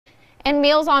And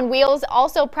Meals on Wheels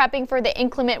also prepping for the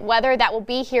inclement weather that will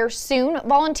be here soon.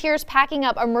 Volunteers packing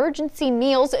up emergency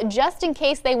meals just in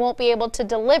case they won't be able to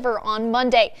deliver on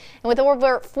Monday. And with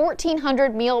over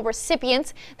 1,400 meal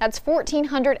recipients, that's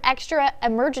 1,400 extra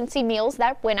emergency meals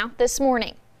that went out this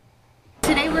morning.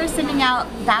 Today we're sending out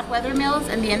bad weather meals.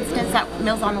 In the instance that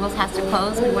Meals on Wheels has to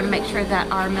close, we want to make sure that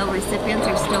our meal recipients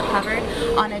are still covered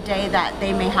on a day that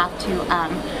they may have to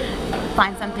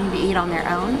find something to eat on their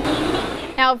own.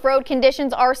 Now, if road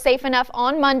conditions are safe enough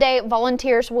on Monday,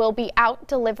 volunteers will be out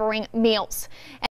delivering meals.